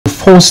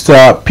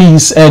foster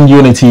peace and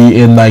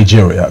unity in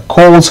Nigeria.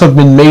 Calls have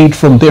been made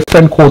from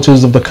different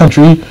quarters of the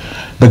country,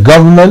 the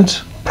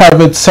government,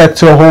 private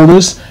sector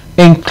holders,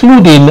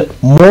 including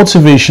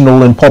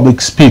motivational and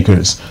public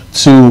speakers,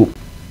 to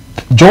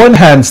join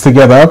hands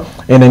together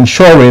in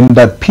ensuring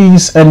that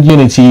peace and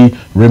unity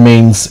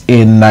remains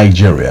in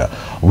Nigeria.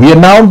 We are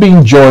now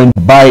being joined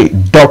by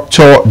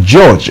Dr.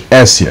 George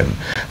Essien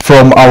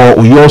from our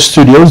Uyo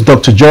studios.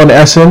 Dr. John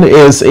Essien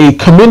is a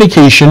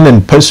communication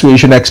and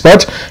persuasion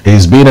expert.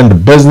 He's been in the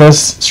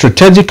business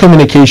strategic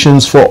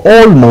communications for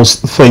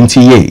almost 20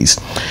 years.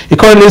 He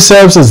currently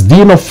serves as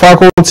Dean of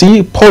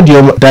Faculty,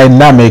 Podium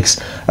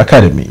Dynamics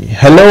Academy.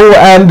 Hello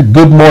and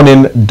good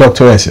morning,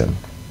 Dr. Essien.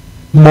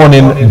 Good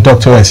morning,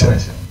 Dr.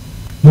 Essien.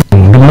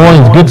 Good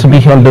morning. It's good to be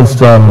here on this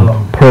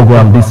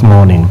program this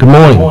morning. Good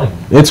morning.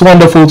 It's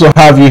wonderful to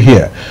have you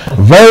here.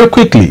 Very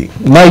quickly,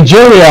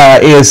 Nigeria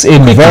is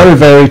in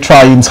very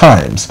trying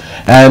times,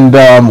 and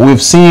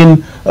we've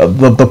seen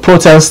the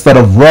protests that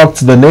have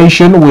rocked the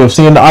nation. We have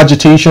seen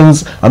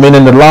agitations, in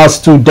the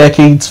last 2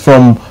 decades,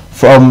 from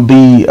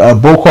the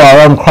Boko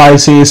Haram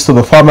crisis to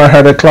the farmer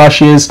herder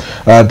clashes,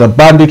 the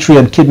banditry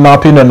and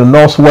kidnapping in the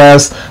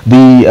northwest,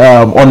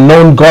 the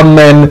unknown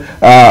gunmen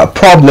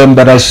problem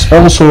that has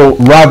also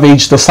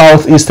ravaged the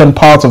southeastern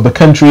part of the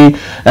country,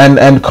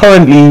 and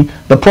currently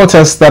the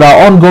protests that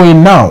are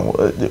ongoing now.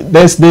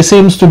 There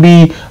seems to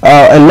be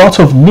a lot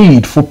of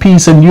need for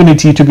peace and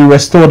unity to be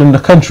restored in the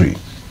country.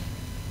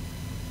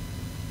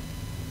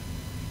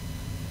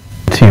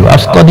 I've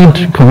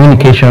studied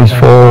communications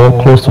for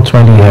close to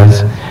 20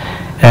 years.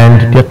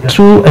 And there are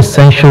 2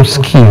 essential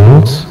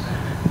skills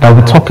that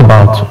we talk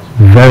about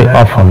very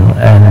often,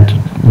 and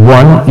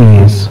one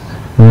is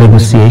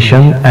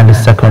negotiation and the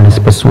second is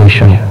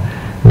persuasion.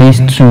 These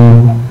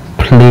 2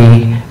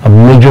 play a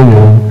major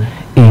role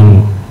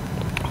in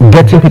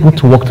getting people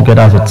to work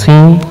together as a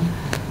team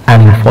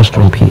and in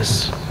fostering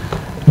peace.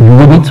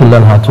 You need to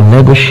learn how to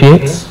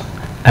negotiate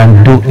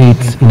and do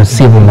it in a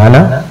civil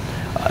manner.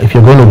 If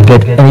you're going to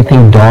get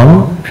anything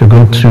done, if you're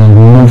going to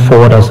move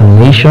forward as a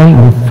nation,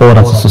 move forward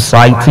as a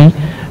society,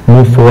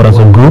 move forward as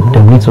a group,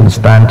 then we need to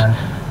understand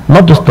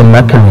not just the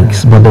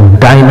mechanics, but the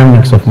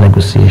dynamics of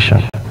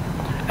negotiation.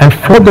 And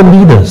for the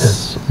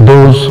leaders,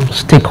 those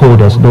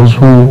stakeholders, those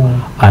who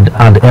are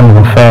at the end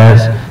of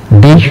affairs,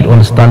 they should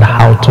understand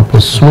how to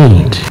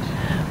persuade.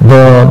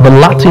 The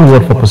Latin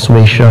word for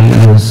persuasion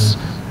is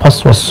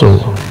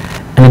persuaso,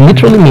 and it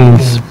literally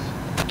means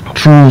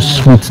through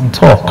sweet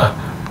talk.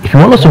 If you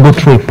want us to go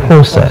through a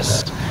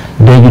process,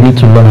 then you need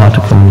to learn how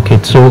to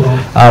communicate. So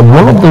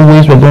one of the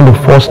ways we're going to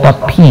foster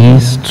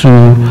peace to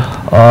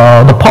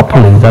the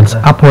populace that's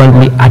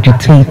apparently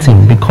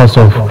agitating because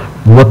of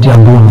what they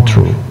are going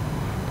through,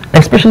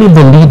 especially if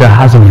the leader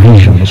has a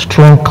vision, a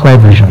strong, clear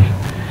vision,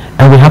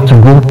 and we have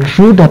to go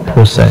through that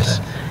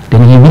process,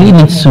 then he really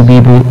needs to be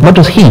able, not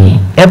just he,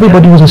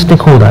 everybody who's a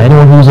stakeholder,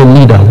 anyone who's a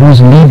leader, who's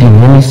leading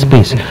in any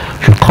space,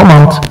 should come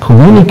out,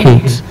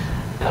 communicate,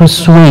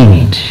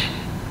 persuade,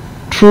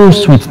 through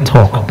sweet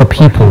talk, the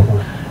people,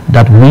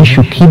 that we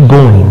should keep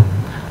going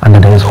and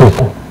that there is hope.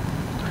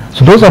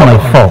 So those are my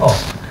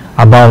thoughts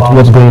about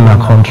what's going on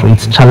in our country.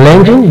 It's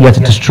challenging, yet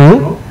it is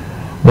true,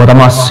 but I'm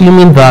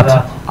assuming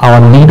that our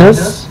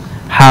leaders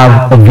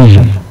have a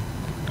vision.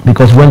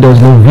 Because when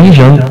there's no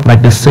vision,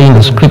 like they say in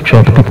the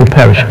scripture, the people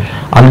perish.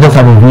 Our leaders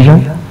have a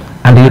vision,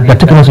 and they're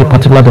taking us in a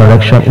particular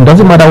direction. It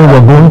doesn't matter what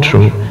we're going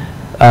through,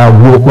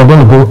 we're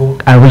going to go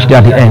and reach there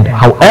at the end.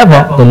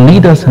 However, the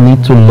leaders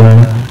need to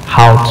learn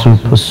how to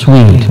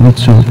persuade, need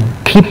to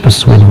keep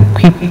persuading,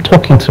 keep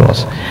talking to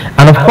us.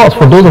 And of course,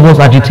 for those of us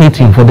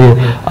agitating, for the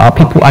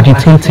people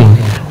agitating,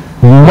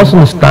 we must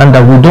understand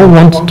that we don't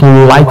want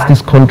to light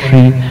this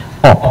country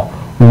up.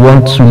 We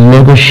want to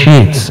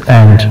negotiate,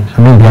 and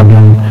there have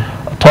been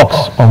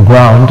talks on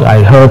ground.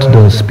 I heard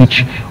the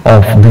speech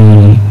of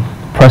the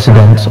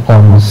president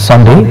on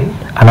Sunday,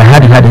 and I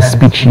heard he had a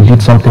speech. He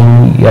did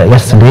something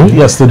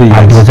yesterday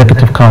at the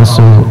Executive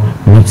Council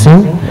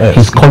meeting. Yes.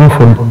 He's calling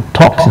for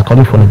talks, he's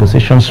calling for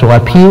negotiations. So I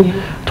appeal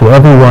to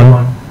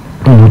everyone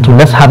to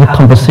let's have a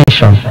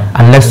conversation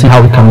and let's see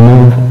how we can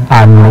move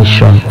our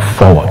nation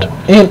forward.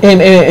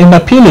 In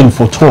appealing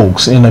for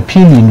talks, in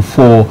appealing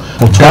for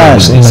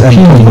talks, in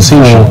appealing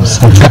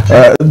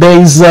for there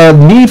is a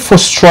need for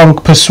strong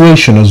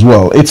persuasion as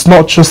well. It's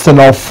not just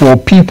enough for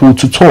people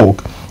to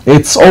talk.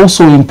 It's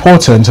also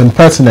important and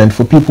pertinent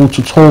for people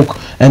to talk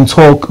and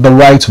talk the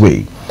right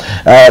way.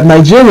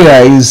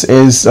 Nigeria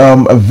is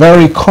a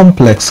very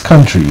complex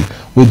country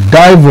with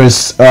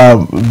diverse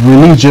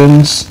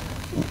religions,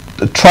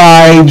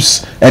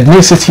 tribes,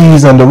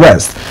 ethnicities, and the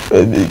rest.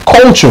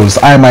 Cultures,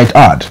 I might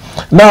add.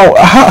 Now,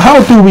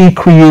 how do we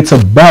create a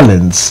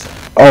balance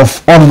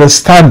of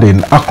understanding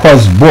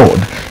across board?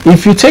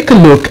 If you take a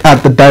look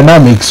at the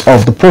dynamics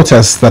of the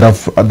protests that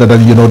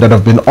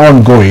have been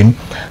ongoing,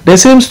 there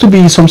seems to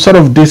be some sort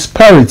of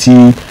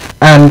disparity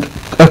and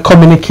a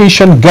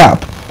communication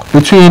gap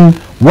between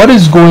what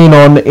is going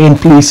on in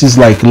places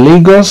like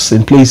Lagos,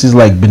 in places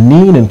like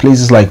Benin, in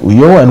places like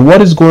Uyo, and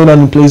what is going on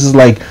in places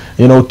like,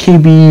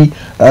 KB,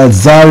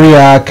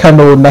 Zaria,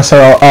 Kano,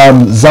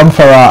 Nasarawa,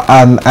 Zamfara,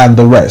 and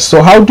the rest.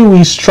 So how do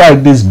we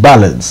strike this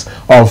balance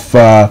of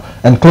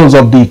and close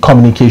up the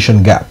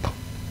communication gap?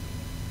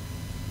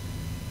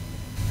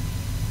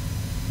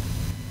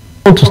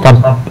 To start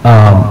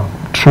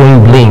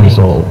throwing blames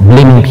or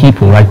blaming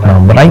people right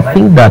now, but I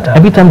think that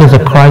every time there's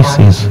a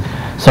crisis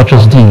such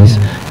as these,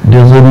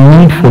 there's a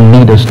need for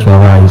leaders to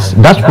arise.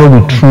 That's where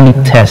we truly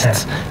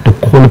test the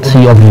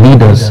quality of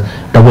leaders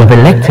that we've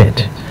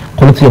elected,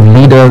 quality of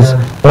leaders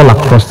all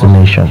across the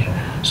nation.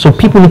 So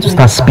people need to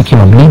start speaking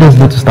up, leaders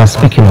need to start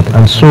speaking up,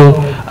 and so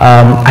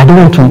I don't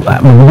want to,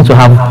 we need to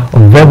have a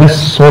very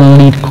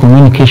solid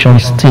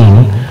communications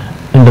team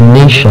in the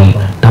nation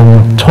that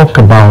will talk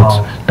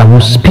about, that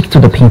will speak to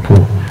the people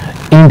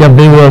in the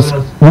various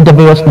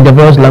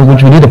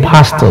language. We need the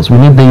pastors, we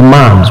need the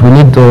imams, we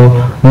need the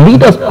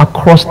leaders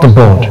across the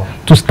board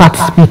to start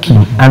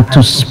speaking and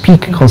to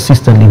speak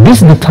consistently.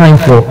 This is a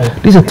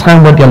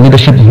time where their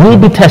leadership will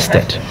be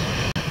tested.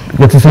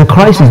 Because it's in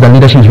crisis that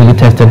leadership is really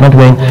tested, not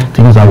when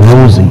things are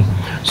rosy.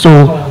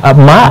 So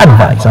my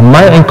advice and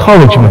my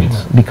encouragement,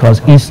 because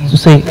is to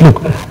say,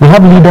 look, we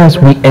have leaders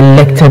we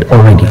elected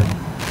already.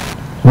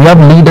 We have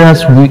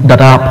leaders that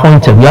are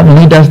appointed. We have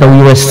leaders that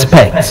we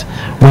respect.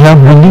 We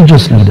have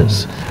religious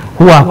leaders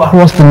who are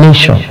across the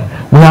nation.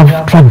 We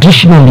have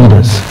traditional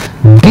leaders.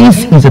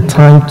 This is a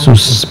time to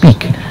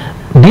speak.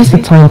 This is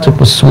a time to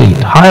persuade.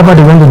 However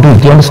they want to do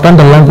it. They understand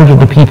the language of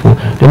the people.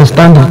 They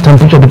understand the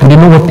temperature of the people. They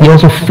know what they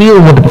also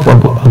feel what the people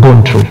are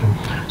going through.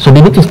 So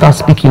they need to start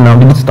speaking now.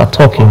 They need to start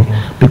talking.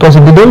 Because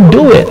if they don't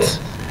do it,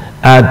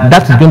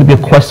 that is going to be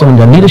a question in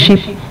their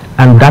leadership,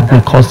 and that may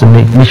cause the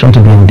nation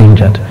to be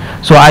endangered.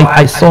 So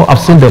I've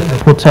seen the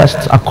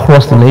protests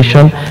across the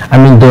nation. I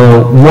mean,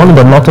 the one in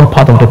the northern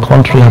part of the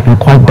country have been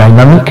quite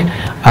dynamic.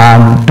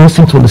 Don't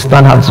seem to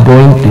understand how it's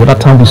going. The other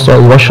time we saw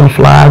a Russian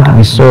flag,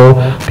 we saw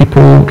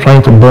people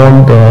trying to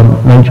burn the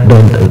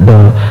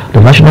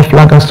national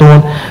flag and so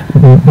on.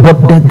 But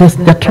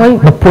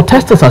the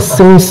protesters are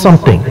saying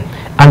something,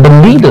 and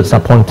the leaders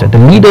appointed, the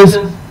leaders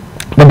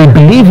that they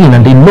believe in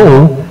and they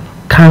know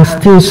can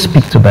still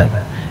speak to them.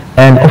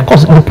 And of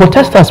course, the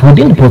protesters,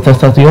 within the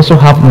protesters, they also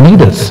have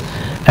leaders.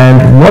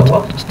 And what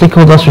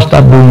stakeholders should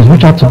start doing is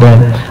reach out to them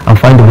and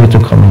find a way to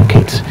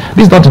communicate.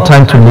 This is not the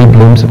time to lay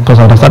blames, because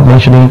I'll start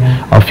mentioning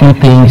a few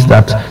things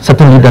that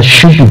certain leaders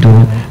should be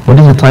doing, but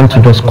this is the time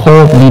to just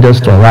call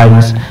leaders to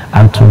arise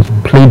and to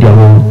play their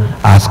role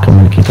as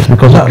communicators.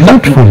 Because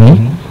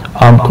truthfully,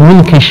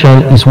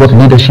 communication is what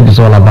leadership is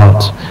all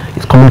about.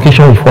 It's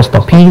communication. We foster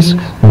peace,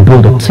 we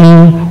build a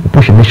team, we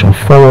push a nation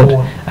forward,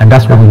 and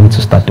that's what we need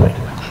to start doing.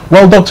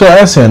 Well, Dr.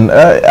 Essien,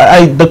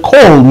 the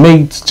call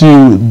made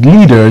to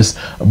leaders,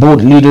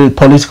 both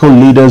political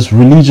leaders,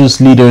 religious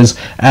leaders,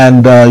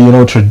 and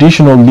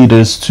traditional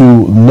leaders, to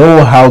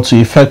know how to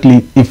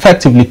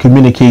effectively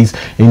communicate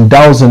in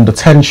dousing the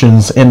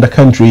tensions in the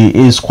country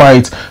is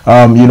quite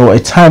a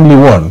timely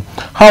one.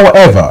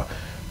 However,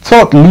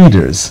 thought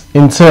leaders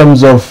in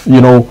terms of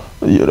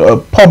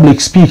public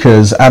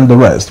speakers and the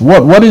rest,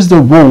 what is the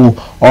role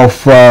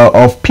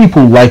of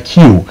people like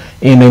you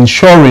in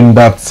ensuring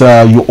that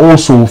you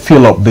also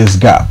fill up this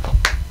gap?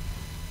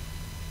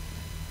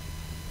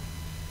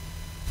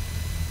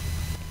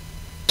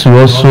 To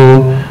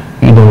also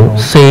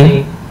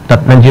say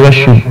that Nigeria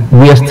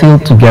we are still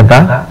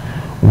together.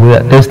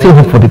 There's still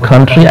hope for the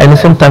country. I know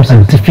sometimes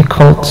it's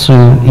difficult to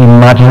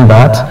imagine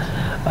that.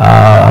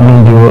 I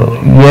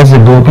mean, years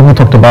ago, people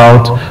talked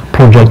about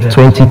Project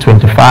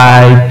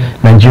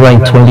 2025, Nigeria in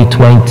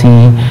 2020,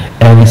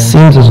 and it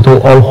seems as though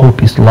all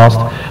hope is lost.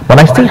 But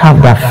I still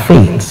have that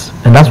faith,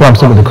 and that's why I'm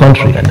still in the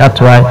country, and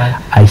that's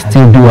why I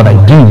still do what I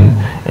do.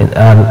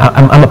 And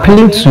I'm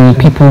appealing to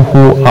people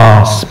who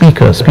are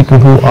speakers, people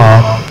who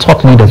are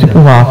thought leaders,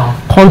 people who are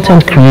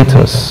content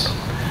creators,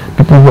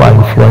 people who are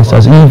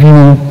influencers.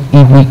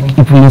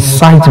 If we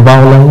incite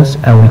violence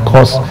and we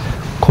cause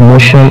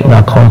commotion in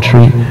our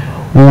country,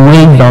 we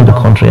weigh down the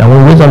country, and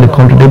when we weigh down the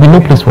country, there will be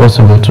no place for us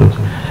to go to.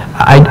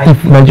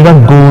 If Nigeria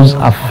goes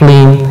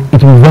aflame,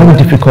 it will be very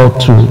difficult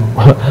to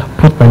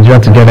put Nigeria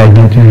together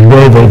again. It will be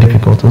very, very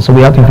difficult, and so we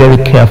have to be very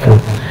careful.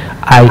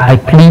 I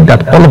plead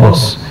that all of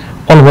us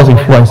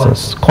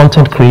influencers,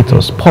 content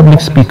creators, public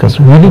speakers,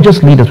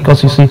 religious leaders,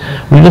 because you see,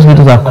 religious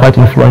leaders are quite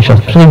influential,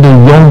 especially the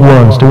young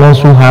ones, the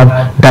ones who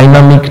have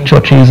dynamic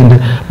churches in the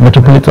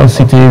metropolitan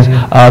cities,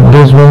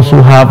 those ones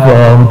who have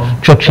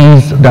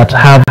churches that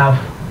have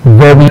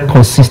very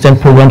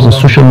consistent programs on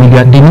social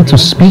media. They need to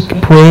speak,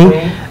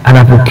 pray, and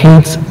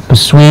advocate,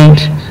 persuade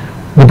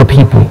with the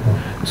people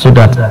so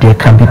that there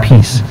can be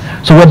peace.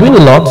 So we're doing a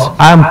lot.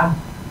 I'm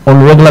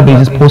on a regular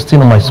basis posting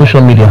on my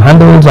social media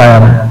handles.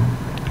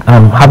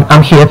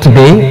 I'm here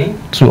today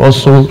to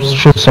also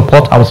show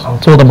support. I was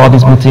told about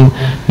this meeting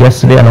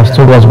yesterday, and I was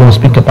told what I was going to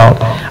speak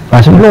about. And I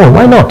said, no,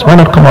 why not? Why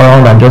not come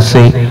around and just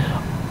say,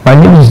 my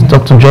name is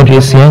Dr.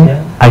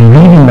 Essien. I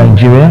live in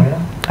Nigeria.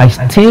 I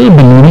still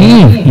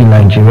believe in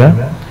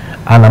Nigeria.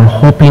 And I'm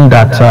hoping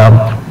that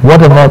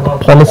whatever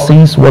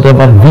policies,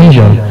 whatever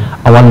vision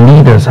our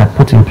leaders have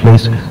put in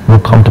place will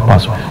come to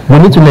pass. We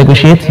need to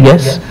negotiate,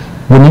 yes.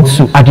 We need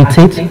to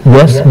agitate,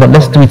 yes, but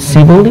let's do it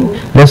civilly.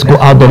 Let's go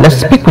out there, let's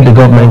speak with the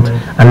government,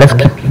 and let's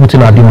keep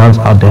putting our demands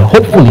out there.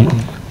 Hopefully,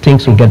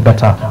 things will get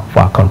better for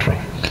our country.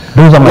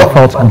 Those are my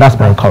thoughts, and that's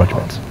my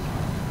encouragement.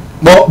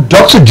 Well,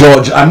 Dr.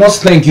 George, I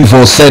must thank you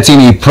for setting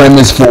a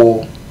premise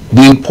for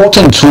the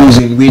important tools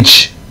in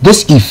which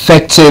this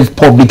effective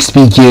public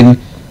speaking,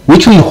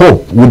 which we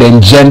hope would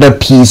engender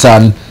peace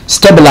and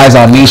stabilize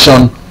our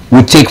nation,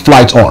 will take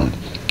flight on.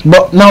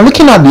 But now,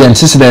 looking at the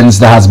antecedents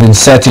that has been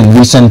set in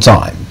recent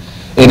time,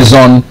 it is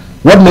on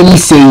what many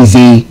say is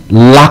a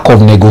lack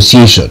of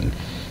negotiation.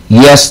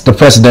 Yes, the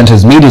president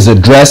has made his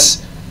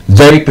address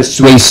very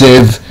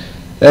persuasive,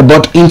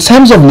 but in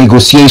terms of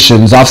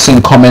negotiations, I've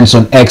seen comments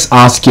on X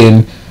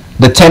asking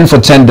the 10 for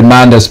 10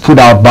 demand as put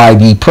out by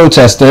the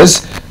protesters,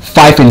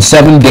 5 in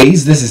 7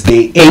 days, this is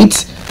day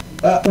 8.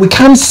 We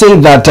can't say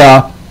that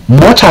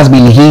much has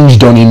been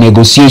hinged on a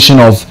negotiation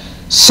of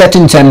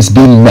certain terms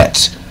being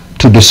met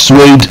to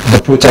dissuade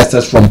the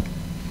protesters from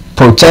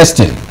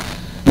protesting.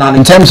 Now,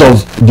 in terms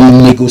of the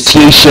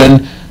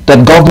negotiation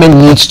that government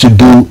needs to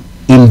do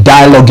in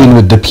dialoguing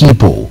with the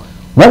people,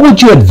 what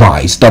would you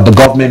advise that the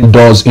government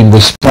does in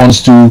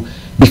response to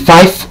the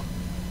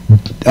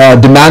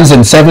 5 demands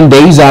in 7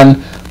 days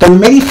and the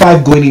remaining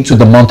 5 going into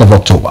the month of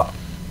October?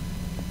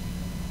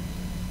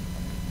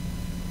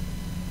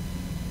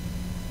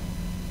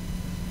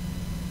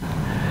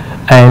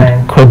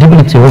 And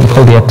credibility, what we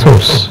call the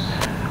ethos.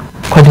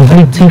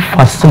 Credibility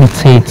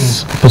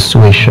facilitates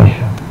persuasion.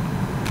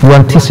 You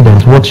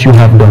antecedent what you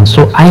have done.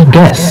 So I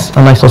guess,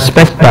 and I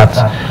suspect that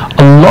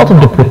a lot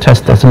of the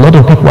protesters, a lot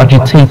of people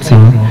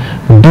agitating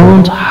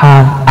don't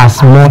have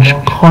as much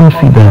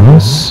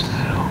confidence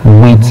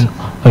with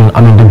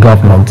the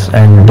government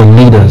and the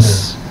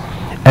leaders.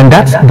 And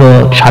that's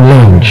the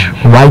challenge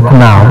right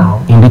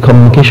now in the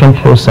communication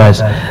process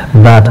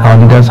that our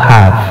leaders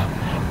have.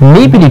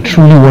 Maybe they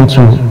truly want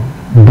to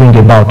bring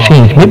about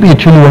change. Maybe they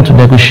truly want to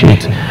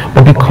negotiate.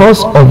 But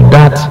because of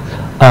that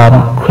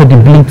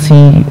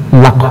credibility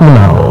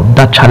lacuna, or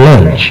that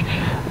challenge,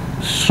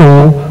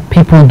 so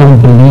people don't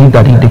believe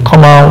that if they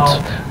come out,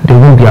 they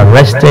won't be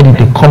arrested. If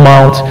they come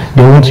out,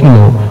 they won't,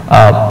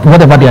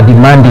 whatever they are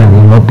demanding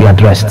will not be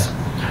addressed.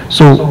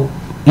 So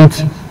it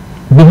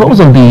behoves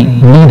on the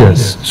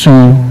leaders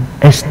to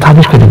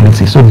establish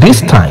credibility. So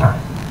this time,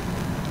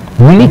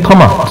 really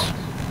come out,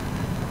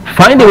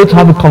 find a way to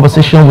have a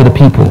conversation with the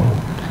people.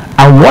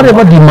 And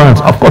whatever demands,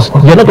 of course,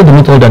 you're not going to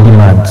meet all their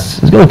demands.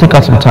 It's going to take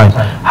out some time.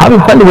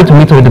 Find a way to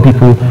meet with the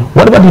people.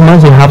 Whatever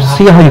demands they have,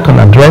 see how you can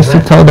address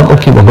it. Tell them,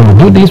 okay, we're going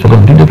to do this, we're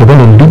going to do this, we're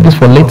going to do this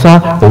for later.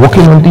 We're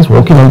working on this, we're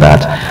working on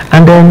that.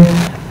 And then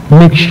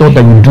make sure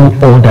that you do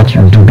all that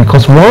you do.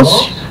 Because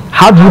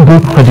how do you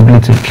build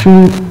credibility?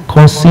 Through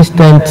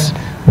consistent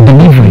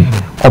delivery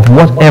of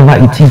whatever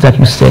it is that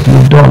you said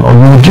you've done or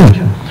you will do.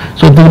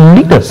 So the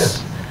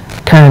leaders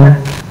can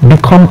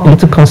become a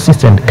little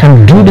consistent,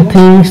 can do the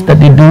things that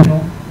they do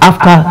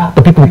after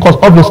the people, because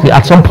obviously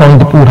at some point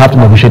the people would have to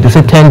negotiate. They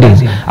say 10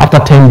 days. After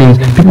 10 days,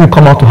 people will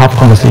come out to have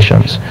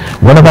conversations.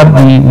 Whatever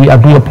we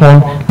agree upon,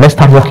 let's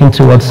start working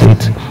towards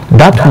it.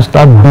 That will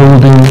start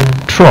building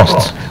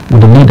trust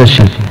with the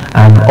leadership.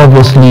 And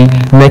obviously,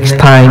 next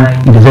time,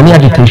 if there's any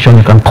agitation,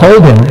 you can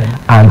call them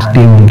and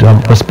they will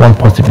respond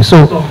positively.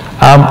 So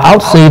I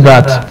would say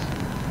that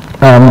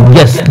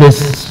yes, there's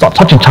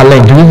such a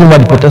challenge. The reason why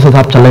the protesters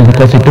have challenge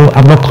because they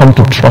have not come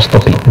to trust the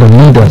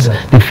leaders.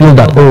 They feel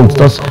that, oh, it's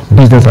just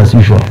business as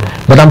usual.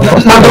 But I'm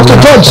trusting. Now, Dr.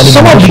 George,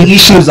 some of the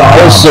issues are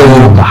also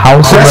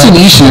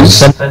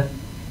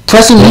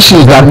pressing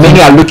issues that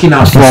many are looking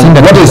at from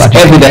what is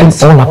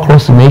evidence all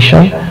across the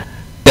nation.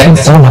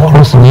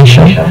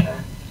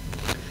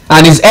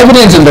 And it's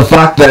evident in the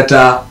fact that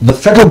the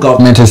federal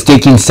government has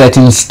taken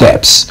certain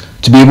steps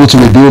to be able to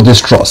rebuild this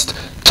trust.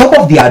 Top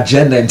of the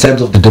agenda in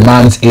terms of the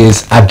demands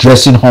is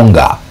addressing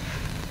hunger.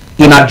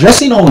 In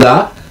addressing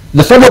hunger,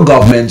 the federal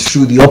government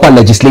through the upper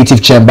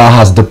legislative chamber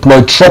has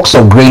deployed trucks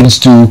of grains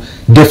to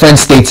different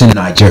states in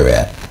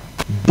Nigeria.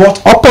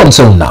 But up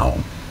until now,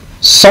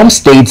 some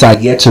states are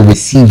yet to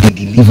receive the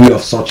delivery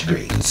of such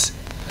grains.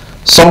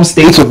 Some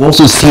states have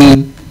also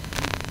seen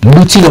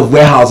looting of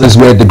warehouses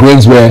where the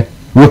grains were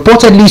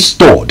reportedly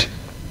stored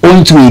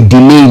owing to a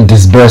delay in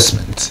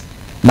disbursement.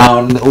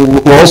 Now,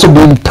 we're also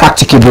being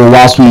practicable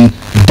whilst we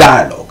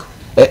dialogue.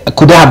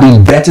 Could there have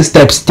been better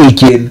steps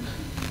taken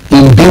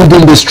in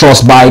building this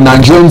trust by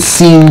Nigerians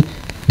seeing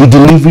the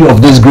delivery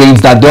of these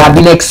grains that they have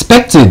been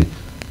expecting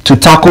to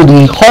tackle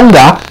the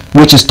hunger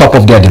which is top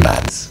of their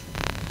demands?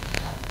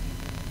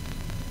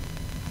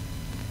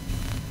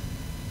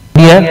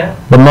 Yeah,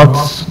 but not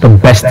the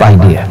best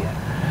idea.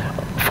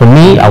 For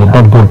me, I would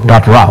not go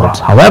that route.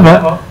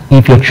 However,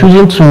 if you're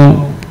choosing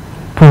to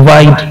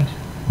provide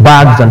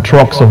bags and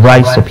trucks of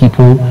rice for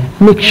people,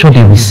 make sure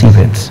they receive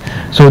it.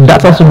 So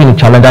that's also been a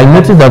challenge. I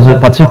noticed there's a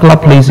particular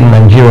place in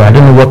Nigeria, I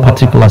don't know what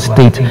particular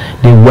state,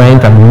 they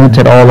went and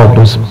looted all of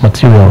those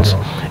materials.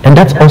 And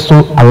that's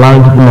also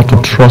allowing people not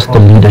to trust the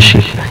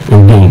leadership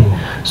again.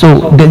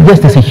 So yes,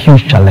 there's a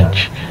huge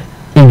challenge.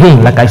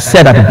 Again, like I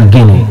said at the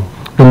beginning,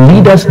 the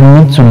leaders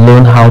need to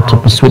learn how to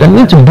persuade and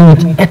need to do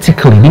it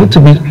ethically. They need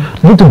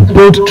to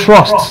build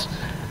trusts.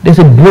 There's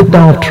a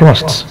breakdown of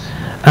trusts.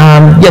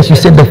 Yes, you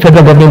said the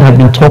federal government have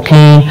been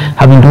talking,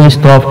 have been doing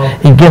stuff.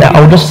 Again,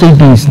 I will just say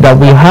this, that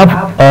we have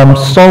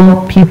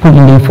some people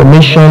in the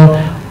information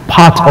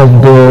part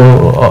of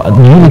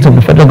the unit of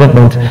the federal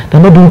government.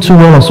 They're not doing too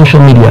well on social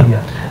media.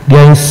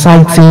 They're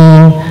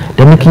inciting,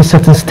 they're making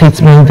certain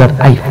statements that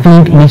I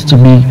think needs to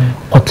be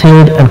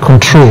curtailed and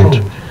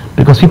controlled,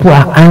 because people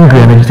are angry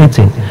and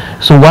agitating.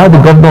 So while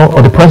the governor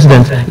or the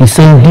president is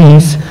saying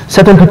this,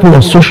 certain people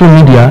on social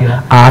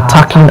media are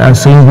attacking and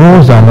saying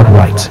rules are not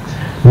right.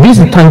 This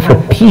is a time for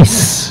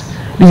peace.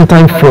 This is a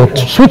time for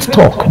sweet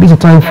talk. This is a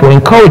time for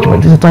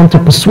encouragement. This is a time to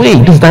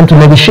persuade. This is a time to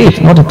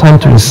negotiate, not a time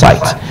to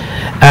incite.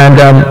 And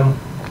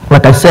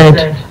like I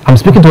said, I'm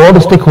speaking to all the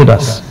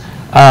stakeholders.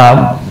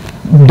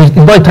 It's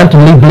not a time to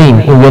lay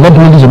blame. Oh, we're not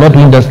doing this, we're not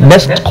doing this.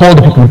 Let's call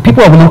the people.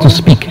 People are willing to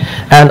speak.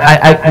 And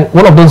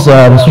one of those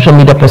social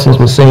media persons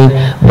was saying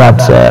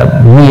that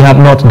we have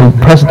not, the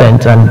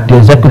president and the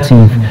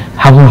executive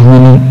haven't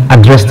really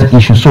addressed the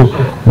issue. So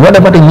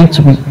whatever they need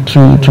to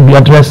be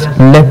addressed,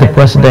 let the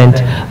president,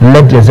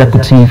 let the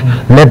executive,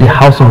 let the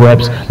House of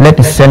Reps, let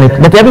the Senate,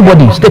 let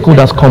everybody,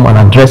 stakeholders come and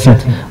address it.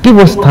 Give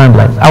us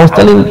timelines. I was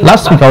telling,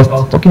 last week I was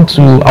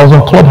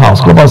on Clubhouse.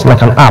 Clubhouse is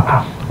like an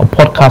app, a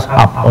podcast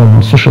app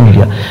on social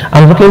media. I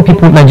was looking at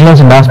people,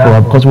 Nigerians in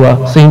diaspora, because we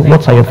were saying,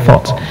 what are your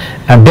thoughts?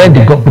 And then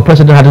the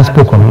president hadn't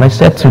spoken. And I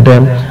said to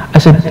them, I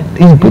said,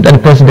 it's good that the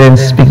president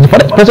speaks. The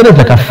president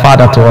is like a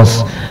father to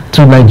us,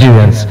 to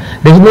Nigerians.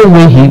 There's no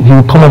way he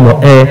will come on the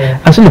air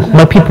and say, look,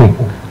 my people,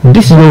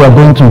 this is what we're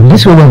going to,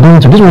 this is what we're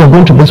going to, this is what we're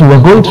going to, this is what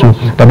we're going to,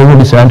 that they will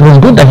listen. And it was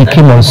good that he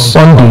came on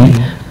Sunday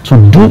to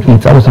do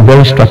it. That was a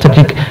very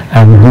strategic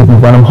and good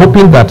move. And I'm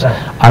hoping that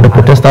the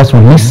protesters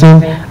will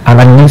listen and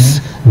at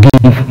least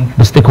give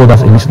the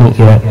stakeholders a listening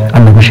ear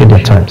and negotiate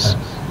their terms.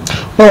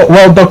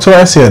 Well, Dr.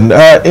 Essien,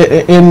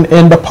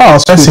 in the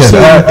past,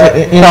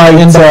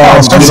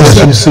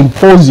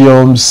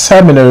 symposiums,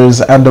 seminars,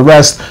 and the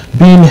rest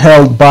being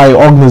held by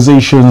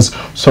organizations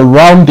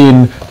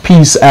surrounding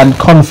peace and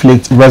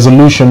conflict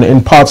resolution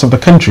in parts of the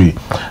country.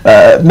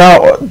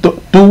 Now,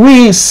 do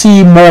we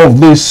see more of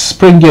this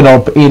springing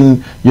up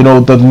in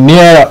the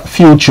near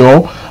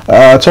future?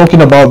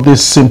 Talking about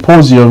these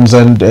symposiums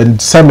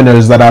and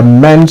seminars that are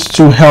meant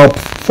to help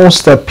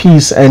foster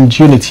peace and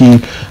unity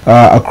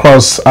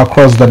across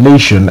the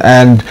nation,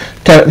 and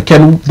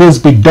can this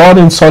be done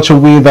in such a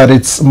way that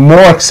it's more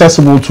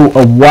accessible to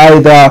a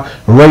wider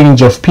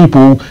range of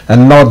people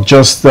and not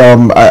just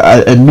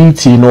a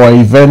meeting or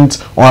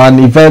an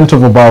event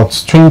of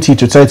about 20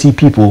 to 30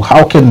 people?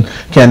 How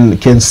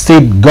can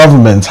state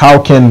governments, how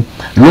can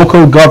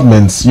local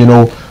governments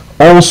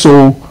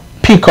also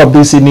pick up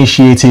this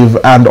initiative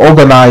and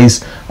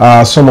organize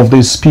some of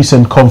these peace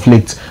and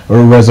conflict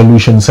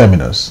resolution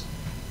seminars?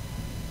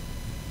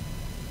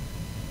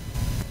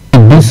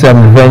 These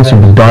events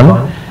will be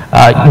done,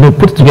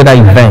 put together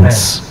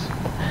events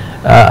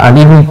and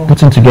even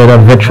putting together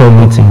virtual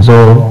meetings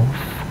or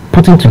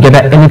putting together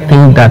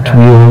anything that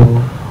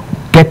will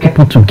get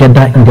people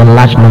together in their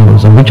large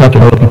numbers and reach out to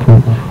other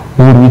people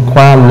will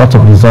require a lot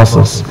of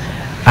resources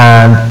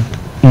and,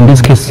 in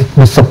this case,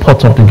 the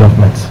support of the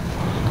government.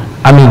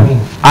 I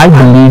mean, I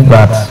believe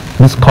that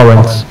this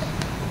current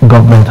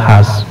government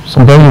has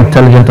some very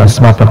intelligent and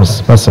smart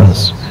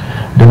persons.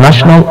 The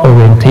National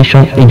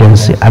Orientation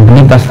Agency, I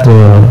believe that's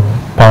the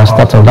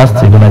parastatal, that's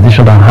the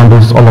organization that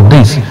handles all of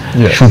this,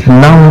 yes, should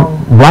now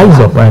rise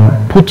up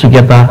and put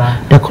together,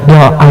 they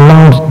are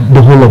around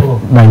the whole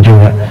of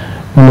Nigeria.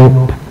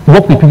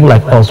 Work with people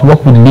like us,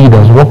 work with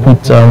leaders, work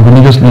with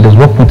religious leaders,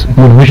 work with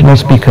motivational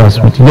speakers,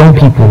 with young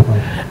people,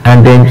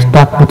 and then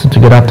start putting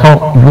together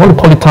you want to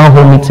call it town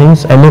hall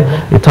meetings. I know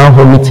the town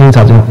hall meetings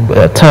has been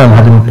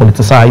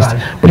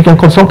politicized, but you can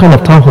call some kind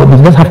of town hall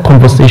meetings. Let's have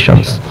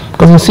conversations,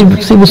 because in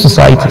civil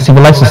society,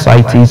 civilized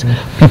societies,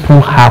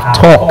 people have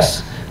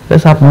talks.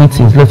 Let's have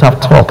meetings, let's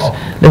have talks,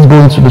 let's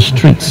go into the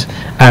streets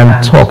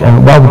and talk,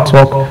 and while we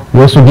talk,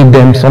 we also give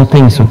them some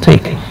things to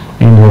take.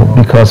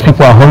 Because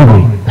people are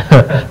hungry.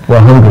 People are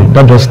hungry.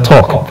 Not just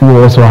talk.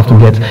 People also have to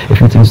get a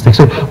few things to take.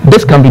 So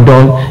this can be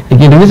done.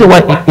 Again, the reason why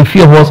a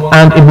few of us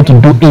aren't able to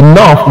do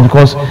enough is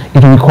because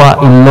it will require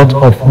a lot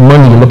of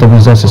money, a lot of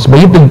resources.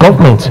 But if the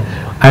government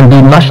and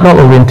the National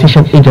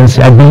Orientation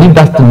Agency, I believe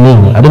that's the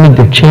name, I don't think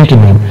they've changed the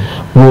name,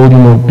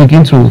 will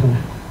begin to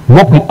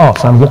work with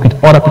us and work with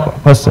other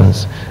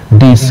persons,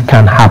 this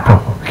can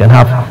happen. We can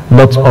have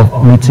lots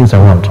of meetings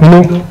around.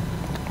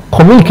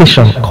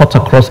 Communication cuts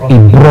across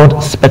a broad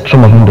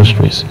spectrum of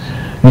industries.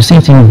 You see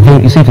it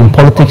in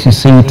politics, you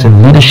see it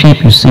in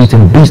leadership, you see it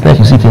in business,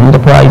 you see it in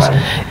enterprise,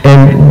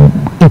 and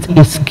it's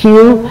a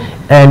skill,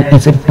 and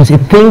it's a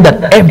thing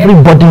that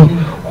everybody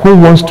who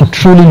wants to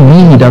truly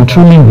lead and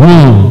truly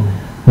win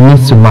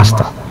needs to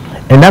master.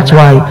 And that's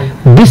why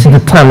this is the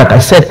time, like I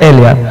said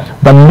earlier,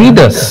 that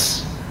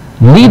leaders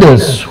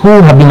who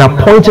have been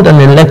appointed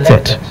and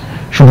elected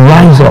should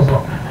rise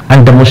up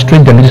and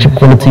demonstrate their leadership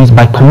qualities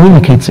by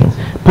communicating,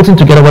 putting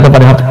together whatever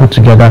they have to put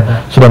together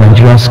so that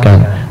Nigerians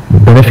can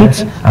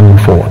benefit and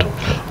move forward.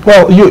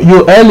 Well,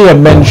 you earlier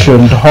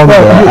mentioned hunger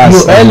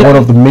as one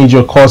of the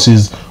major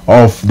causes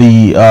of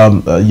the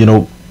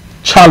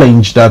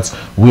challenge that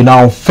we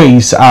now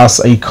face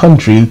as a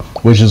country,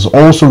 which has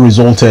also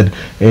resulted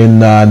in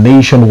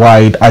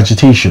nationwide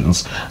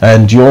agitations.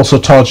 And you also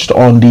touched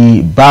on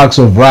the bags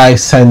of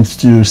rice sent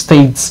to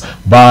states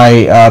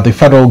by the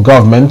federal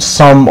government,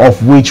 some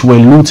of which were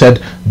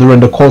looted during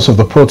the course of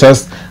the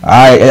protest.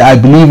 I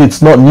believe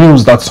it's not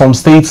news that some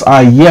states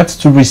are yet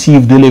to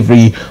receive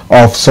delivery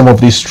of some of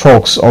these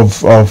trucks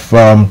of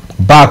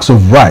bags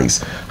of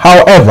rice.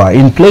 However,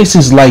 in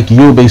places like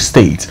Yobe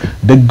State,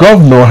 the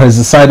governor has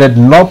decided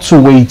not to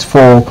wait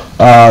for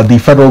the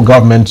federal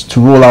government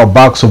to roll out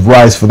bags of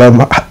rice for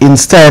them.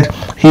 Instead,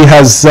 he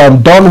has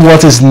done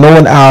what is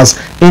known as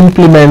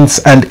implements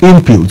and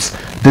inputs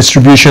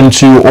distribution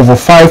to over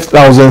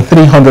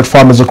 5,300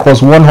 farmers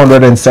across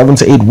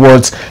 178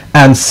 wards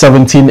and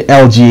 17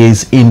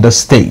 LGAs in the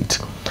state.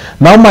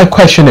 Now my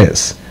question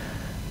is,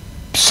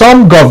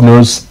 some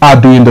governors are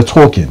doing the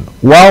talking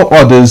while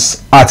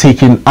others are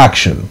taking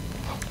action.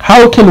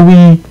 How can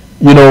we,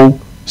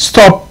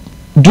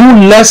 do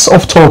less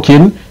of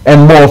talking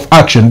and more of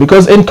action?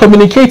 Because in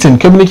communication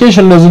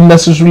doesn't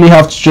necessarily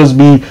have to just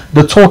be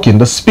the talking,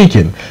 the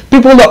speaking.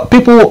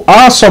 People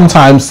are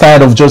sometimes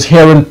tired of just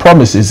hearing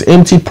promises,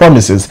 empty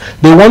promises.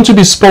 They want to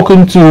be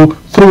spoken to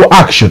through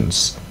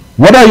actions.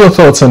 What are your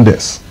thoughts on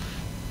this?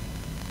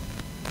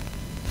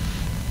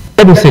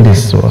 Let me say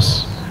this to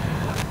us.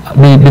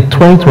 The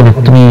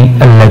 2023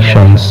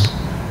 elections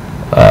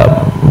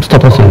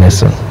taught us a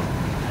lesson.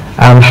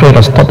 I'm sure it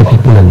has taught the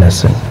people a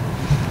lesson.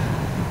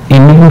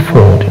 In moving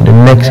forward in the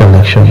next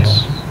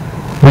elections,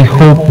 we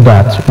hope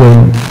that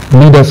when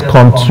leaders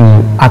come to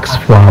ask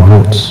for our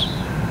votes,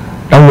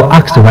 that we'll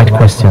ask the right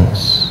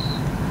questions.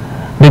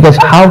 Because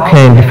how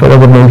can the federal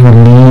government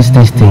release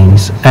these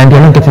things and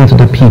they're not getting to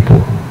the people?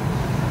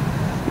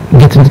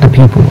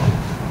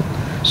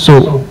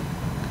 So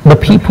the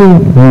people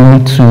will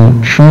need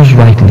to choose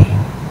rightly.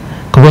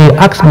 Because when you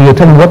ask me, you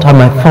tell me what are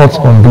my thoughts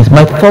on this.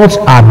 My thoughts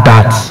are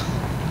that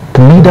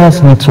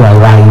leaders need to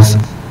arise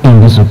in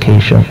this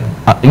occasion.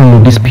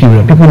 This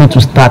period, people need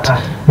to start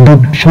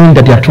showing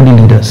that they are truly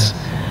leaders.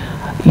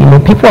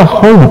 People are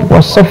hungry, people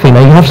are suffering,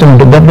 and you have some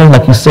government,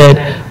 like you said,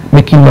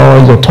 making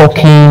noise or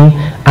talking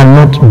and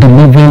not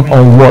delivering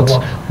on what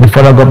the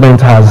federal government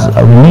has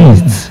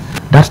released.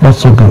 That's not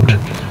so good.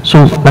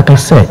 So, like I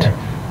said,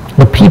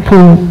 the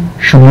people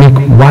should make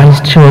wise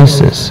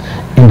choices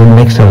in the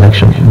next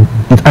election. And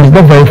it's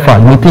not very far.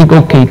 You may think,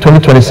 okay,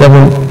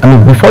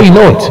 2027, before you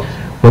know it,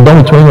 we're done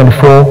with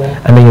 2024,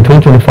 and then in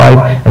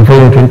 2025, and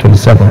then in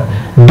 2027.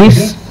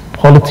 These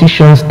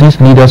politicians, these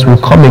leaders will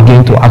come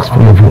again to ask for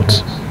your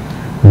votes.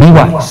 Be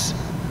wise.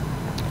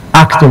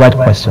 Ask the right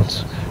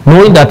questions.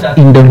 Knowing that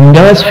in the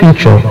nearest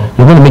future,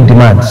 you're going to make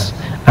demands,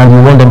 and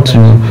you want them to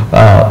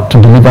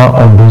deliver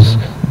on those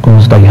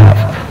goals that you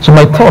have. So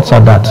my thoughts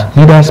are that,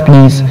 leaders,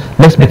 please,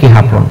 let's make it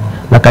happen.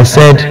 Like I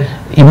said,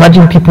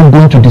 imagine people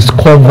going to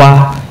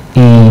discover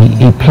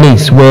a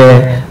place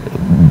where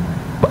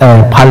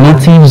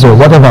palliatives or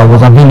whatever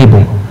was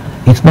available.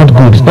 It's not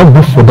good. It's not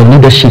good for the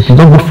leadership. It's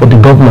not good for the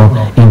governor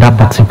in that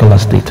particular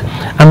state.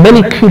 And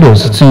many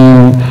kudos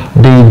to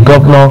the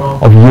governor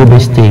of Yobe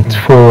State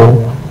for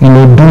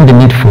doing the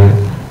needful,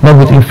 not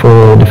waiting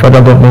for the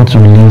federal government to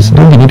release,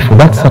 doing the needful.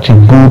 That's such a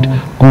good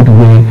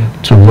way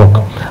to work.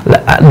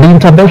 The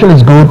intervention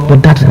is good,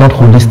 but that's not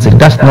holistic.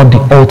 That's not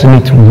the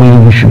ultimate way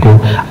we should go.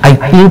 I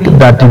think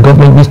that the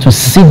government needs to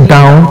sit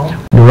down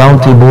the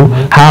round table,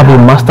 have a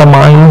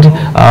mastermind,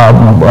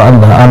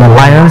 an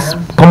alliance,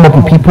 come up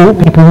with people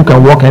who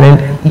can work, and then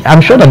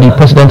I'm sure that the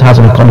president has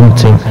an economic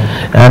team.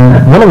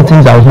 And one of the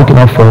things I was looking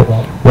out for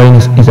when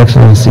His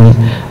Excellency,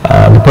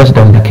 the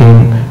president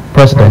became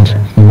president, a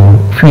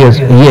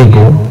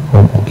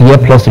year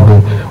plus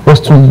ago, was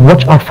to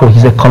watch out for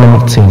his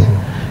economic team.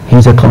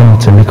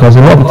 Because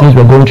a lot of the things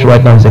we're going through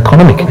right now is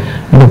economic.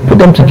 Put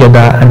them together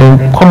and then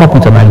come up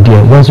with an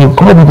idea. Once you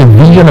come up with a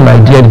vision, an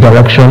idea, the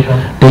direction,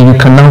 then you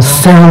can now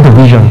sell the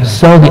vision,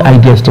 sell the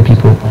ideas to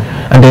people.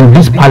 And then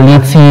these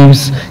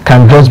palliatives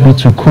can just be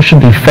to cushion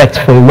the effect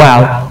for a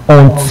while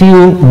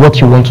until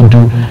what you want to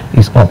do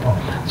is up.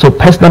 So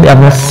personally,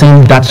 I've not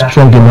seen that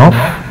strong enough.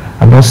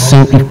 I've not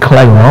seen it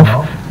clear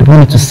enough. People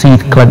need to see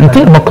it clear. The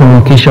thing about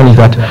communication is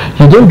that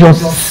you don't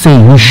just say,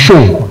 you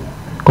show.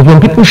 Because when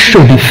people show,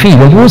 they feel.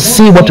 When people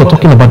see what you're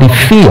talking about, they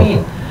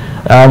feel.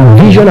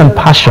 Vision and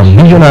passion,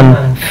 vision and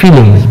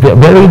feelings, they're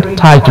very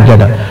tied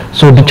together.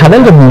 So the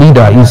challenge of the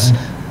leader is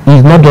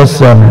not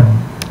just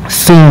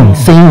saying.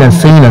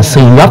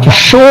 You have to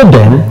show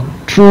them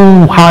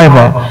through,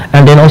 however,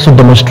 and then also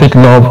demonstrate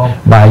love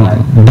by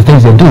the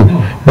things they do.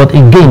 But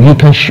again, you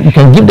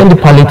can give them the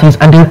palliatives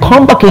and then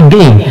come back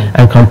again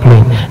and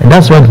complain. And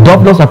that's why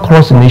governors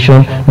across the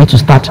nation need to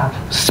start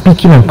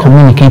speaking and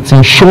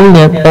communicating, showing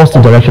them us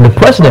the direction. The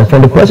president,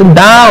 from the president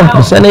down to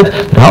the Senate,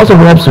 to the House of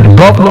Reps, to the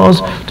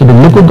governors, to the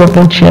local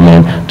government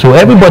chairman, to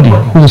everybody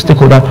who's a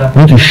stakeholder,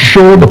 we need to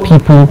show the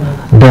people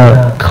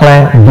the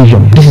clear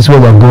vision. This is where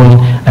we're going,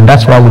 and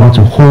that's why we need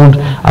to hold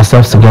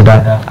ourselves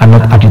together and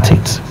not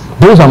agitate.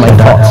 Those are my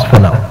thoughts for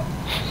now.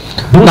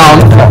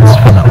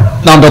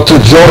 Now, Dr.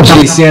 George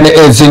Essien,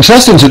 it's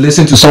interesting to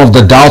listen to some of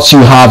the doubts you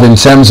have in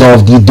terms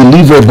of the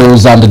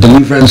deliverables and the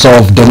deliverance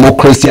of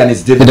democracy and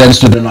its dividends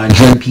to the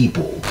Nigerian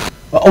people.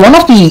 One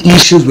of the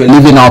issues we're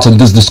leaving out in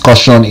this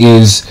discussion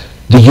is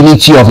the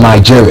unity of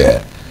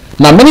Nigeria.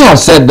 Now, many have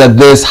said that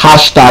this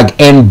hashtag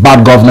End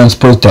Bad Governance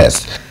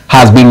protest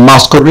has been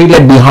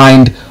masqueraded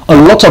behind a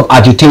lot of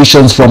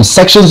agitations from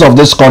sections of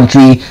this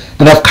country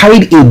that have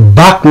carried a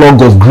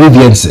backlog of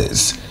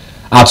grievances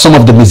at some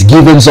of the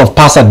misgivings of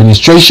past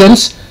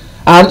administrations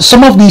and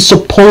some of the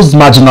supposed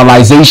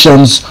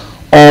marginalizations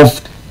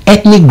of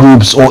ethnic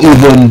groups or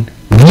even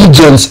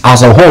regions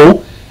as a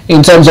whole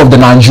in terms of the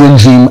Nigerian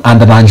dream and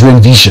the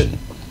Nigerian vision.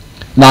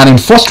 Now, in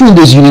fostering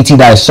this unity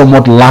that is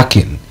somewhat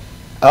lacking,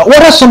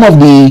 what are some of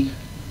the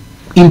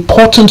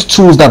important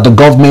tools that the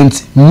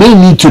government may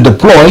need to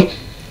deploy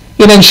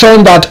in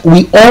ensuring that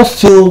we all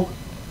feel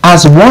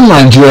as one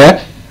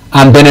Nigeria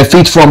and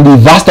benefit from the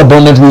vast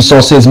abundant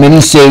resources many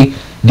say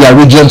their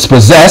regions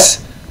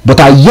possess, but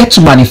are yet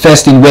to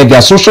manifest in where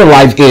their social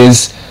life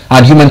is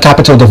and human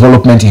capital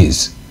development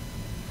is?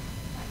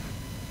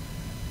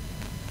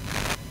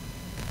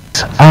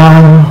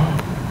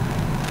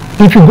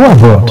 If you go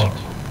abroad,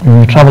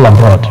 you travel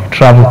abroad, you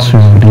travel to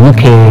the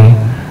UK,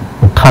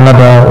 or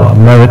Canada, or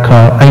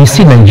America, and you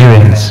see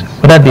Nigerians,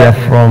 whether they're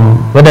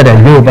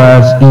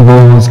Yorubas,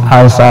 Igbos,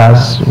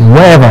 Hausas,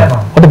 wherever,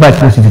 whatever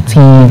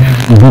ethnicity,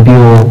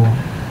 Ibibio,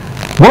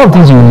 one of the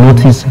things you will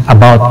notice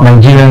about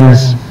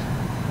Nigerians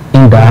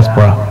in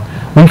diaspora,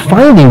 we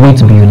find a way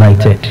to be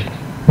united.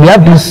 We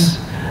have this,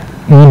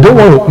 you don't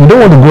want to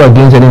go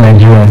against any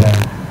Nigerian.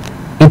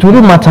 It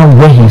wouldn't matter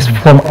where he's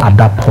from at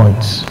that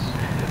point.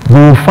 We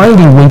will find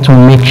a way to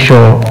make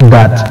sure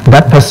that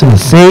that person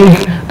is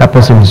safe, that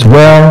person is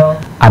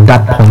well at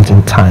that point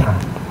in time.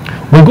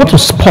 We go to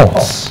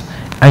sports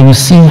and you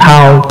see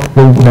how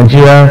when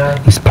Nigeria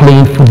is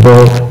playing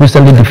football,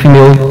 recently the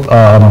female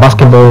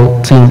basketball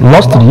team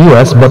lost to the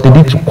US, but they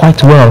did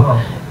quite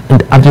well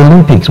at the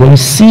Olympics. When you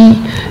see,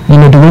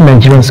 the way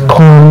Nigerians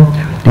come,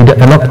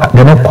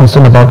 they're not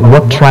concerned about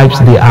what tribes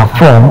they are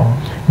from,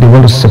 they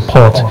want to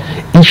support.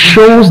 It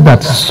shows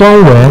that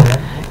somewhere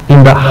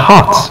in the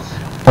heart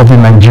of the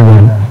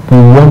Nigerian, we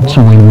want to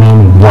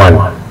remain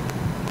one.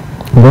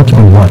 We want to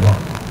be one.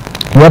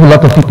 We have a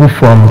lot of people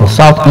from the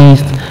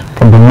southeast,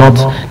 from the north,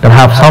 that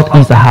have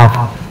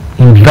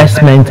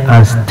investment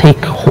and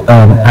stake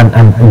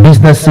and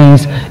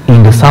businesses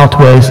in the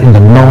southwest, in the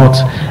north,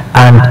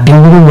 and they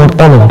really want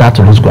all of that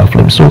to just go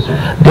aflame. So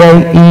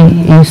there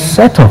is a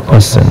set of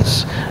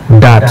persons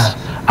that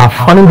are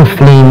fanning the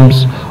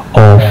flames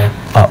of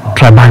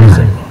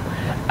tribalism,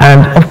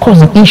 and of course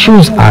the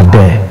issues are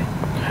there.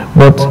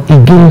 But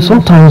again,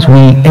 sometimes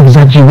we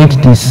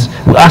exaggerate this,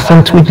 we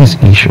accentuate these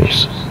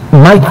issues.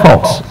 My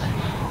thoughts,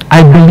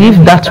 I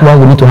believe that's why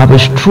we need to have a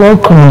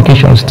strong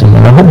communications team,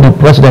 and I hope the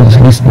president is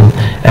listening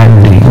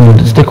and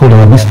the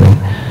stakeholders are listening,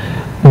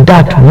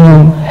 that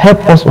will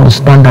help us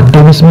understand that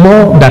there is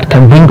more that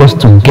can bring us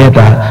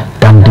together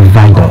than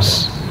divide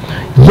us.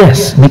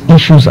 Yes, the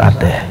issues are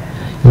there.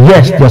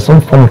 Yes, there's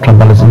some form of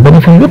tribalism, but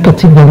if you look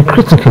at it very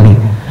critically,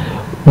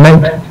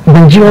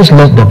 Nigerians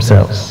love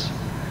themselves.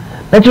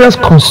 Nigerians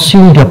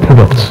consume their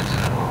products.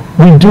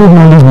 We do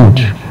Nollywood.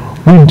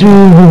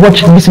 We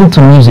watch, listen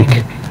to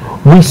music.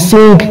 We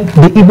sing,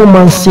 the Igbo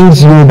man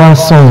sings Yoruba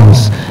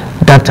songs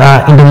that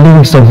are in the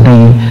lyrics of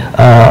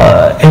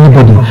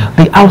anybody.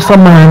 The Hausa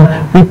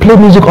man, we play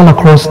music all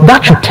across.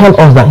 That should tell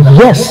us that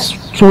yes,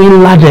 to a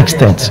large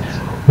extent,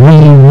 we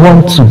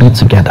want to be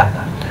together.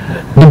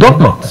 The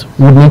government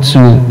would need to,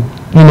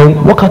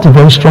 work out a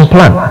very strong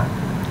plan.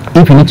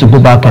 If you need to go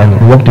back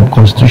and work the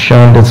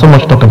constitution, there's so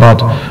much talk about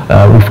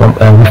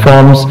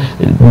reforms,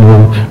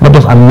 not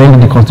just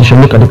amending the constitution,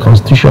 look at the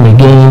constitution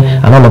again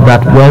and all of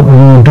that. Well, we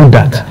will do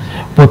that.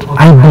 But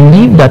I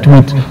believe that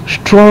with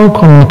strong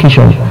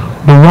communication,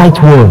 the right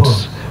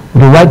words,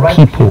 the right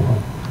people,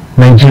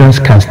 Nigerians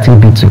can still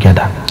be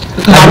together.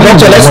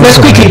 Doctor, let's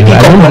quickly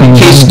pick up on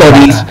case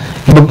studies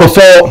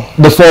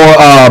before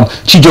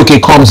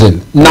Chijoke comes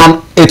in.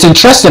 Now, it's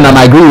interesting, and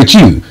I agree with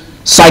you,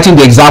 citing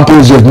the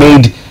examples you've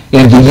made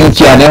in the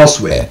UK and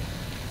elsewhere.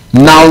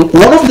 Now,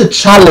 one of the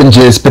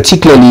challenges,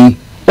 particularly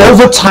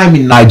over time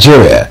in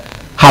Nigeria,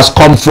 has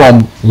come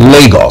from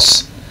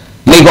Lagos.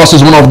 Lagos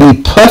is one of the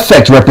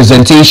perfect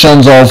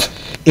representations of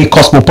a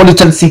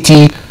cosmopolitan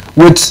city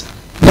with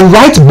the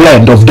right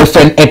blend of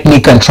different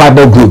ethnic and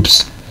tribal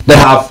groups that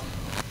have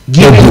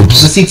giving the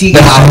city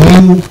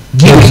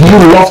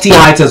new lofty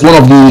heights as one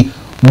of the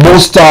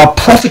most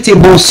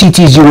profitable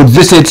cities you would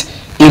visit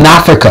in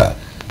Africa.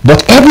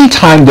 But every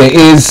time there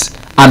is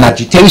an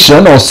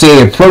agitation or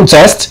say a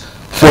protest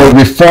for a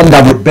reform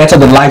that would better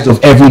the lives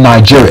of every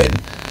Nigerian,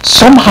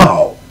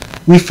 somehow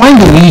we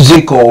find the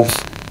music of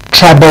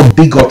tribal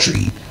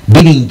bigotry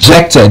being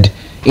injected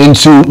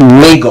into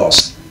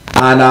Lagos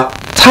and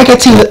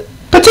targeting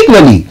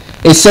particularly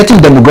a certain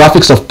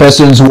demographics of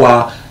persons who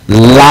are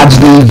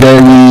largely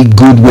very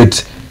good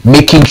with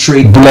making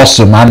trade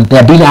blossom, and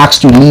they're being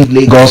asked to leave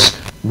Lagos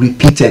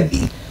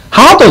repeatedly.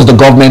 How does the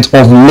government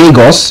of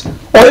Lagos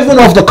or even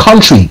of the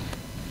country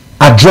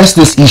address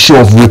this issue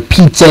of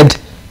repeated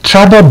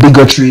tribal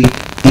bigotry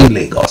in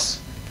Lagos?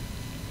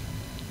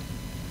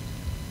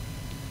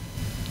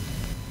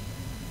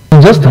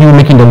 Just you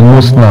making the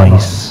most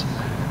noise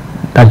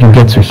that you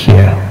get to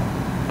hear.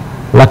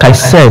 Like I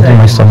said in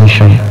my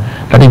submission,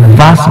 that the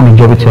vast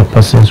majority of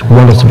persons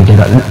want us to be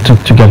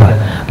together.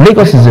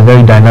 Lagos is a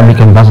very dynamic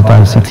and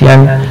versatile city,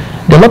 and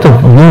there are a lot of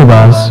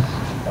Yorubas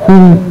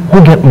who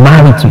get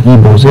married to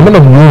Igbos, a lot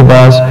of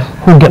Yorubas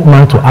who get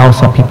married to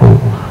Hausa people.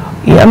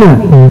 Yeah, I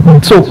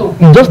mean, so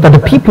just that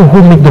the people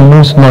who make the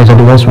most noise are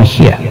the ones we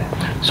hear.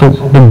 So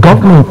the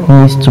government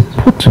needs to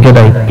put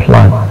together a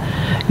plan.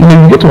 You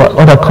know, you go to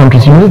other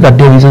countries, you know that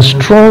there is a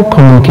strong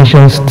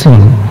communications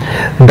team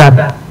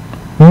that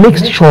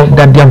makes sure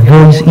that their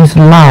voice is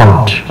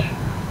loud.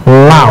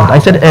 I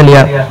said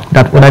earlier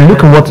that when I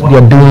look at what they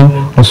are doing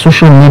on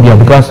social media,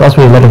 because that's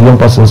where a lot of young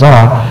persons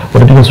are, what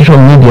they're doing on social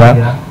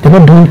media, they're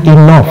not doing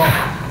enough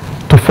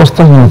to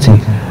foster unity.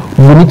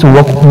 We need to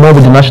work more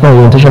with the National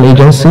Orientation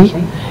Agency.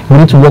 We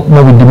need to work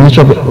more with the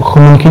Ministry of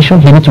Communication.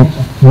 They need to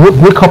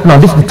wake up now.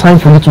 This is the time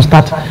for you to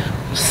start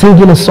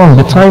singing a song.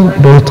 There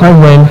was a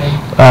time when,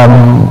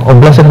 of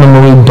blessed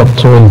memory,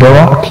 Dr.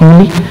 Dora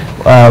Akili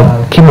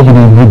came up with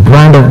the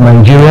brand of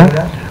Nigeria.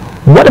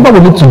 Whatever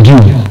we need to do,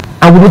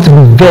 and we need to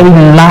be very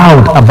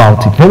loud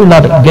about it, very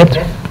loud, get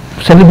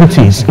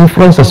celebrities,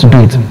 influencers to do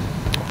it.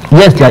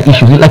 Yes, there are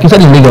issues. Like you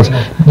said in Lagos,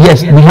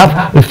 yes, we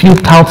have a few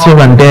touts here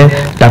and there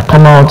that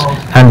come out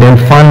and then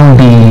fan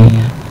the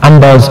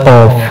ambers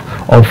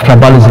of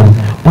tribalism.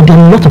 But there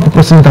are a lot of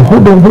people saying that who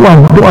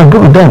are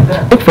good with them.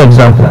 Take for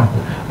example,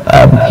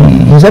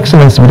 His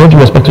Excellency, with all due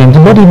respect to him,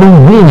 did not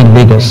even win in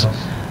Lagos.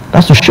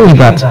 That's to show you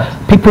that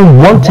people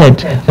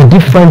wanted a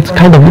different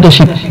kind of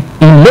leadership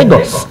in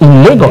Lagos,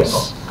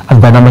 as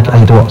dynamic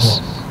as it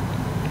was.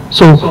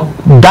 So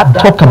that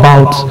talk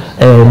about,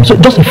 so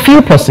just a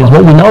few persons,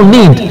 what we now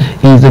need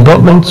is the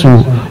government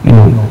to,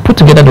 put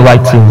together the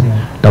right team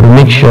that will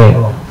make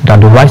sure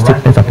that the right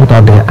statements are put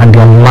out there and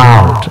they're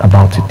loud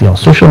about it. They're on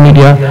social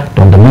media,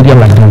 they're on the media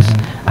like this,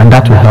 and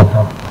that will help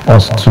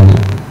us to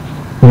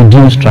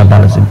reduce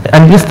tribalism.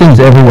 And these things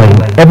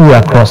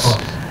everywhere across.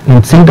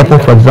 In Singapore,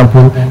 for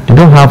example, they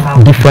don't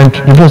have different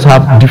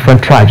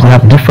tribes, they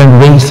have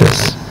different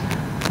races.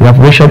 You have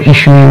racial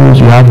issues,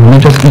 you have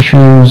religious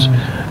issues,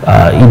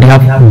 they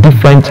have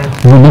different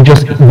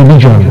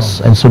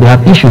religions, and so they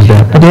have issues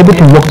there. But they're able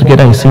to work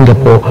together in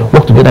Singapore,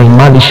 work together in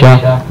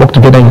Malaysia, work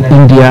together in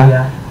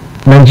India.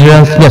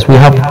 Nigerians, yes, we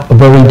have a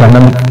very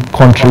dynamic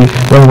country.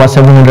 We have over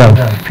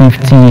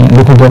 750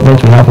 local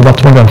governments, we have over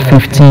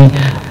 250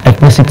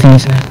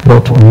 ethnicities,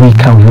 but we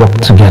can work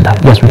together.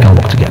 Yes, we can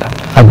work together.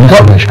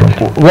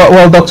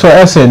 Well, Dr.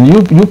 Essien,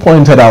 you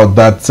pointed out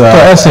that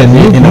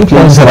you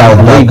pointed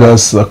out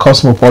Lagos, a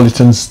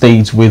cosmopolitan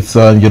state with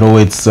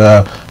its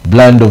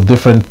blend of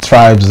different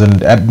tribes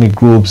and ethnic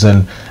groups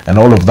and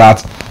all of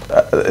that.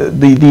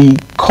 The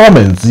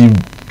comments, the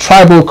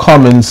tribal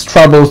comments,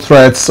 tribal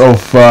threats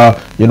of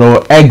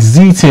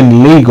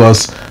exiting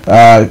Lagos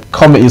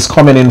is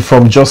coming in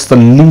from just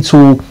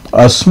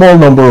a small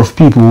number of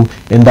people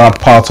in that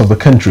part of the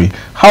country.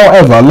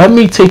 However, let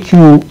me take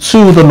you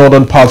to the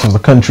northern part of the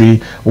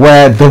country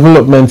where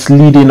developments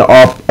leading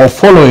up or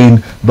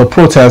following the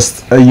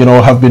protests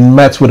have been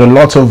met with a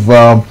lot of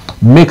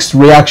mixed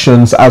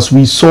reactions, as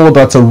we saw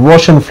that a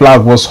Russian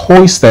flag was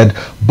hoisted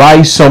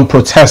by some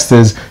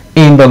protesters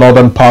in the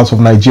northern part of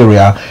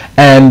Nigeria.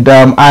 And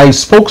I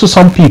spoke to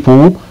some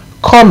people.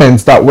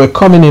 Comments that were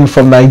coming in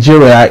from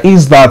Nigeria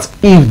is that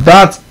if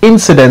that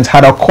incident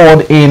had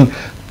occurred in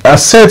a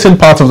certain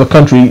part of the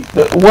country,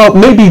 well,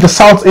 maybe the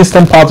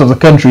southeastern part of the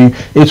country,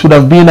 it would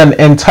have been an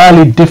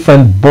entirely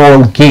different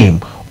ball game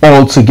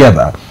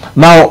altogether.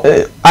 Now,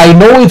 I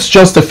know it's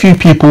just a few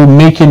people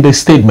making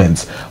these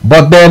statements,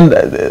 but then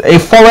a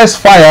forest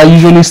fire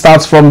usually can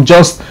start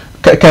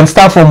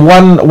from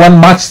one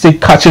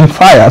matchstick catching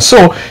fire.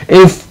 So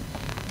if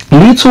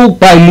little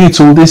by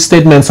little these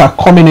statements are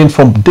coming in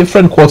from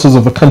different quarters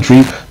of the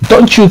country,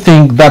 don't you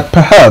think that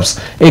perhaps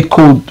it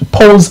could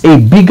pose a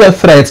bigger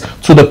threat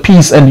to the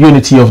peace and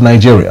unity of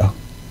Nigeria?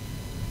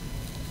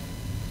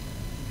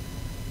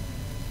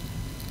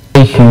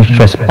 A huge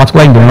stress,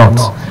 particularly in the north.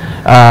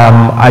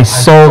 I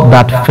saw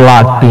that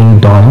flag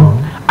being done.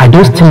 I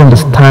don't still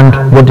understand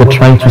what they're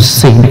trying to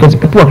say, because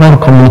people are trying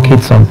to communicate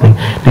something.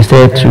 They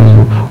said to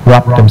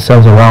wrap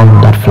themselves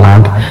around that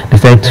flag. They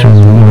said to,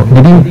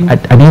 I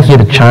didn't hear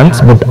the chants,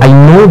 but I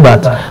know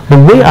that the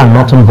way our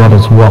Northern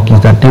brothers work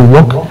is that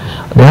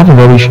they have a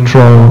very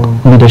strong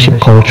leadership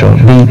culture.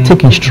 They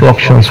take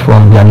instructions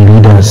from their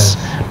leaders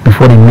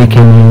before they make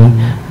any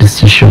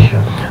decision,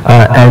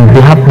 and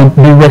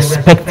they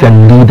respect their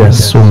leaders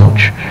so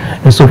much.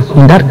 And so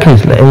in that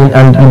case,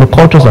 and the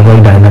cultures are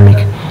very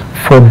dynamic.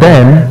 For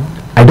them,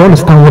 I don't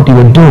understand what they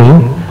were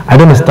doing. I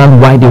don't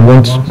understand why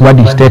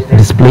they started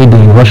display the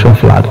Russian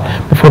flag.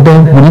 But for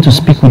them, we need to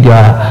speak with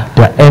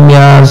their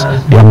emirs,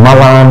 their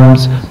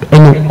malams,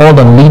 all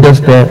the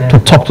leaders there to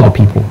talk to the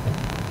people.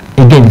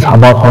 Again, it's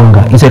about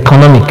hunger. It's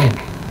economic.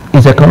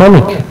 It's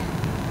economic.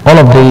 All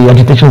of the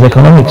agitation is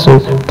economic. So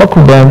talk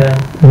with them,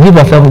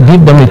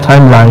 give them a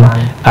timeline.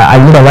 I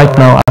know that right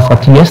now, as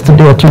of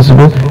yesterday or 2 days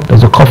ago,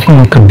 there's a curfew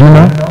in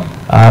Kaduna.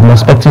 I'm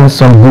expecting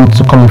some goods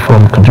to come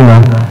from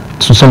Kaduna,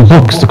 to some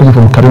books to come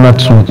from Kaduna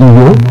to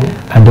Iyo,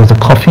 and there's a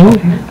curfew,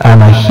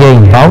 and I hear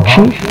in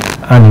Bauchi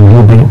and in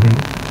Yobe.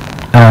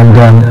 And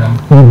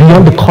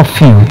beyond the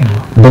curfew,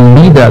 the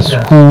leaders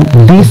who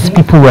these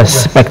people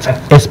respect,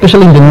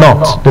 especially in the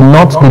north,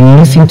 they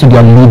listen to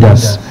their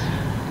leaders.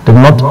 The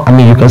north,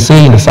 you can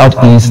say in the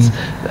southeast,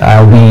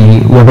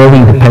 we're very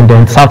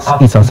independent.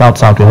 Southeast and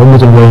south, we're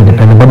almost very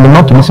independent. But the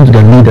north listen to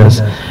their leaders,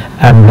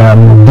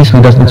 and these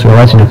leaders need to the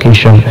right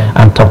education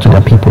and talk to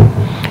their people.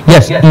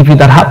 Yes, if it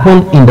had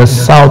happened in the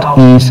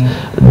southeast,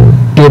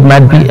 there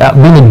might be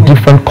been a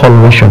different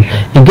coloration.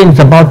 Again, it's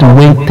about the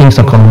way things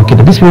are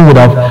communicated. These people would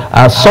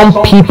have, some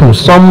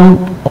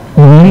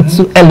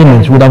little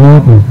elements would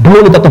have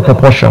blown it out of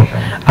proportion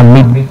and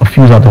made a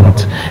fuse out of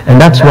it. And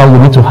that's why we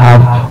need to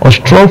have a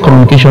strong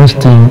communications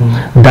team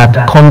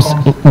that comes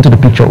into the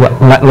picture.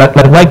 Like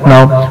right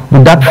now,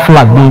 with that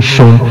flag being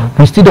shown,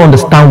 we still don't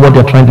understand what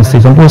they're trying to say.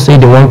 Some people say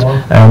they want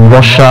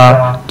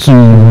Russia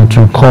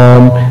to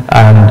come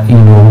and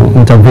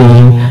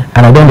intervene,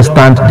 and I don't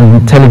understand the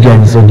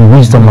intelligence or the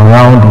wisdom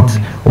around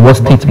it, or what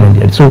statement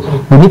yet. So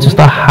we need to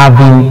start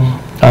having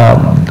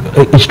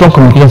a strong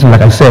communication,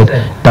 like I said,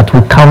 that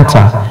will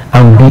counter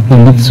and be a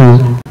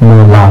little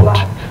more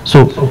loud.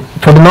 So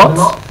for the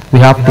North, they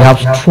have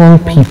strong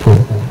people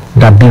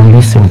that they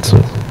listen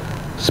to.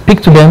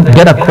 Speak to them,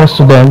 get across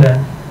to them,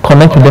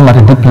 connect with them at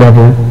a deep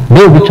level.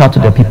 They'll reach out to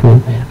their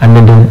people, and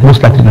then they'll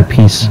most likely be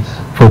peace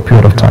for a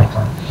period of time.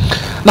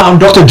 Now,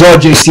 Dr.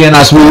 George Essien,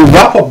 as we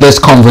wrap up this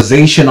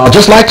conversation, I'd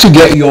just like to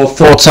get your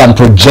thoughts and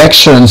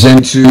projections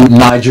into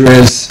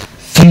Nigeria's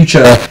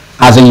future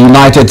as a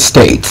United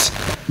States.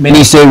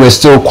 Many say we're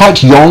still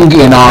quite young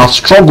in our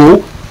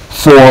struggle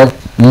for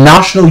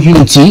national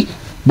unity,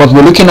 but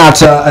we're looking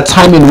at a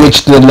time in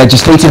which the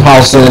legislative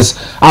houses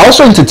are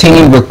also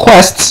entertaining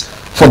requests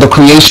for the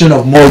creation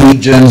of more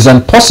regions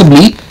and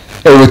possibly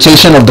a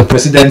rotation of the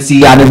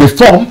presidency and a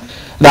reform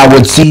that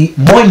would see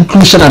more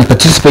inclusion and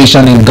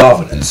participation in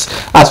governance.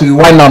 As we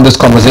wind down this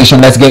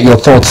conversation, let's get your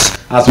thoughts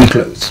as we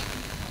close.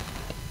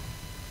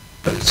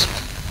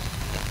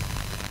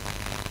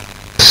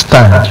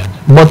 Stand.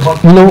 But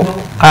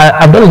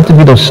I've done a little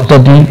bit of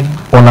study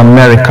on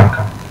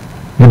America,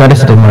 United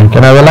States of America,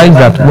 and I realized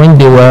that when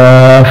they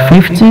were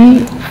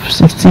 50,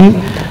 60,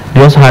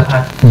 they also had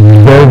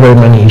very, very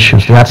many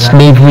issues. They had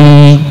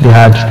slavery, they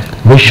had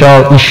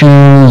racial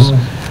issues,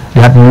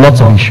 they had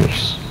lots of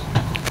issues.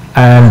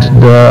 And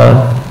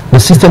the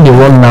system they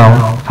run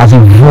now has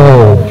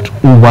evolved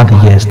over the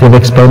years. They've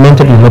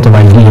experimented with a lot of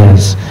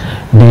ideas.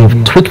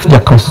 They've tweaked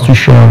their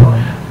constitution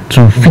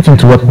to fit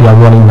into what they are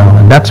running now.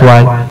 And that's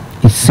why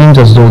it seems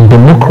as though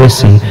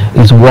democracy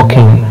is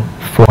working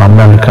for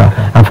America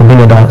and for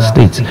many other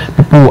states.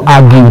 People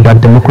argue that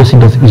democracy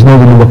is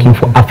not really working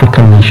for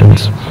African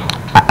nations.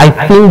 I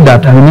think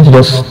that we need to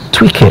just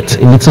tweak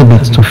it a little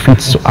bit to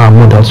fit our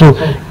model. So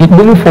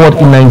moving forward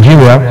in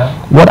Nigeria,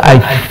 what I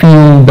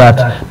feel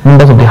that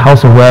members of the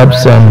House of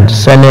Reps and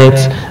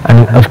Senate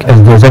and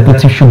as the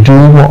executive should do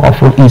more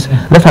often is,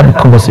 let's have a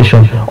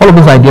conversation. All of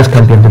these ideas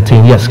can be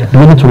entertained. Yes, do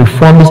we need to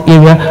reform this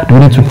area? Do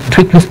we need to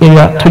tweak this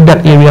area, tweak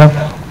that area?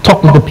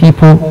 Talk with the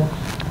people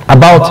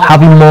about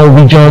having more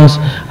regions,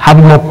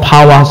 having more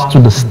powers to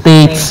the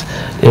states,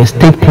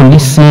 state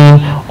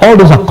policing. All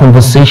those are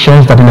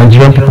conversations that the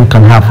Nigerian people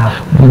can have,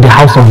 the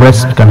House of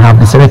Reps can have,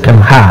 the Senate can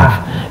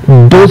have.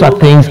 Those are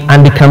things,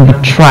 and they can be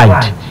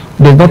tried.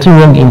 There's nothing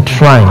wrong in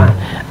trying,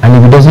 and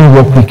if it doesn't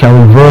work, we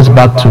can reverse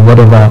back to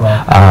whatever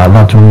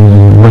that we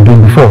were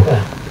doing before.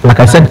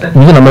 Like I said,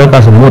 using America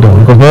as a model,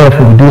 because very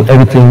often we do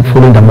everything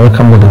following the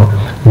American model.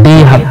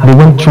 They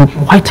went through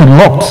quite a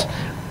lot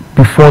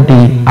before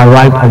they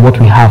arrived at what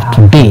we have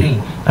today.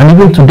 And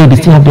even today, they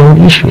still have their own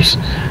issues.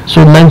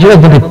 So Nigeria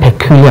is not a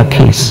peculiar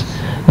case.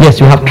 Yes,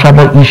 you have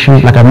tribal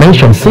issues. Like I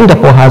mentioned,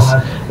 Singapore has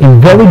a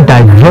very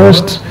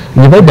diverse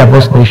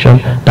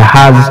nation that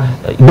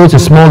has, though it's a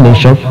small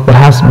nation, but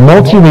has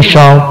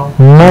multiracial,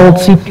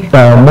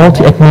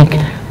 multi-ethnic,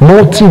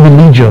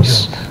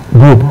 multi-religious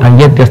group, and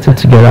yet they're still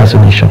together as a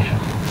nation.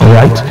 All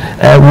right.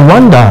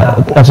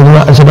 Rwanda, as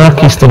another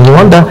case study,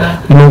 Rwanda,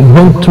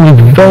 went through a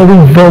very,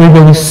 very,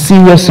 very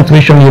serious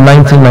situation in the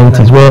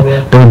 1990s where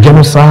there was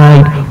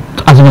genocide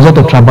as a result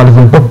of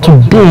tribalism. But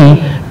today,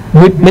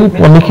 many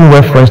people are making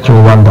reference to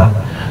Rwanda.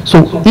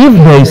 So if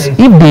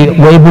they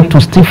were able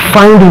to still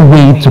find a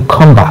way to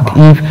come back,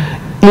 if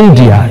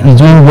India is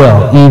doing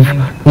well, if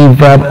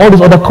all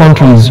these other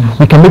countries,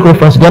 we can make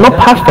reference, they're not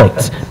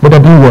perfect, but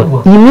they're doing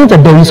well. It means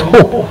that there is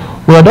hope.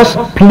 We are just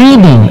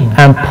pleading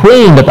and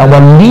praying that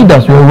our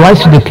leaders will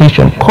rise to the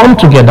occasion, come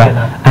together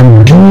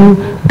and do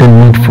the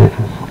needful.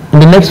 In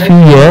the next few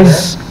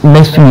years,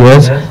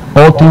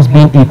 all things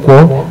being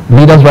equal,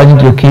 leaders rising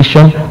to the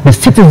occasion, the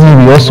citizens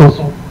will also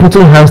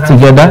putting hands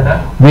together,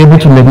 we're able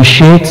to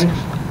negotiate,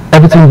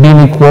 everything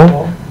being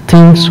equal,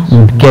 things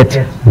will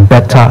get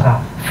better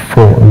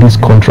for this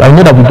country. I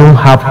know that we don't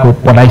have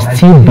hope, but I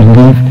still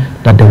believe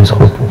that there is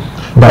hope.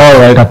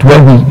 That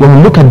when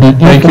we look at the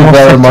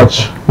informal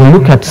sector, we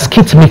look at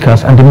skit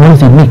makers and the money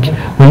they make,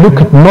 we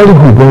look at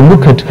Nollywood, we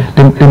look at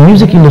the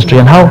music industry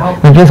and how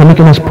Nigerians are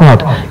making us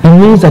proud, it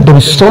means that there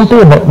is something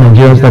about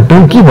Nigerians that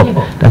don't give up,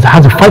 that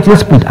has a fighting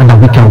spirit, and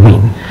that we can win.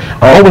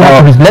 All we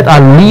have to do is let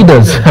our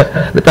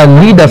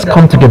leaders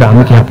come together and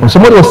make it happen.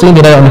 Somebody was saying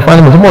the other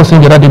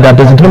day that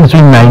there's a difference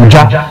between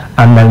Nigeria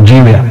and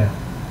Nigeria.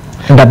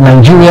 And that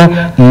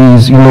Nigeria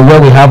is,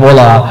 where we have all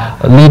our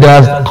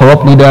leaders,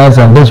 corrupt leaders,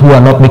 and those who are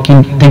not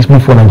making things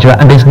move for Nigeria.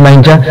 And there's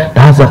Nigeria that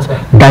has that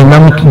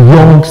dynamic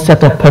young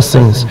set of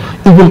persons,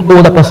 even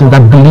older persons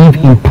that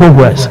believe in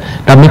progress,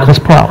 that make us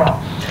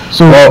proud.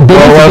 So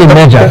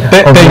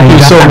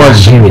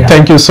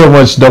thank you so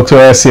much, Dr.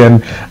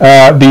 Essien.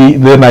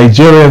 The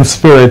Nigerian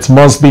spirit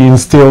must be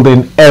instilled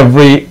in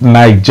every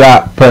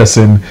Niger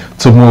person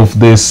to move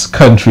this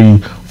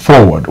country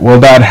forward. Well,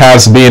 that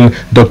has been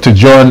Dr.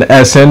 John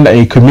Essien,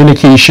 a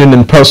communication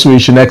and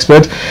persuasion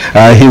expert.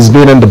 He's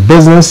been in the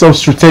business of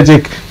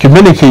strategic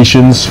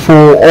communications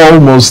for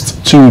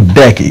almost 2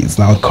 decades.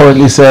 Now,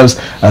 currently serves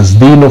as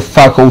Dean of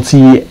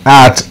Faculty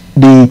at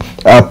the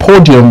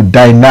Podium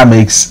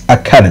Dynamics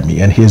Academy,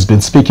 and he has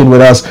been speaking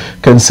with us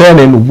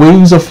concerning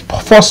ways of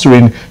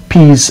fostering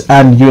peace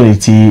and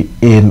unity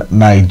in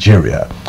Nigeria.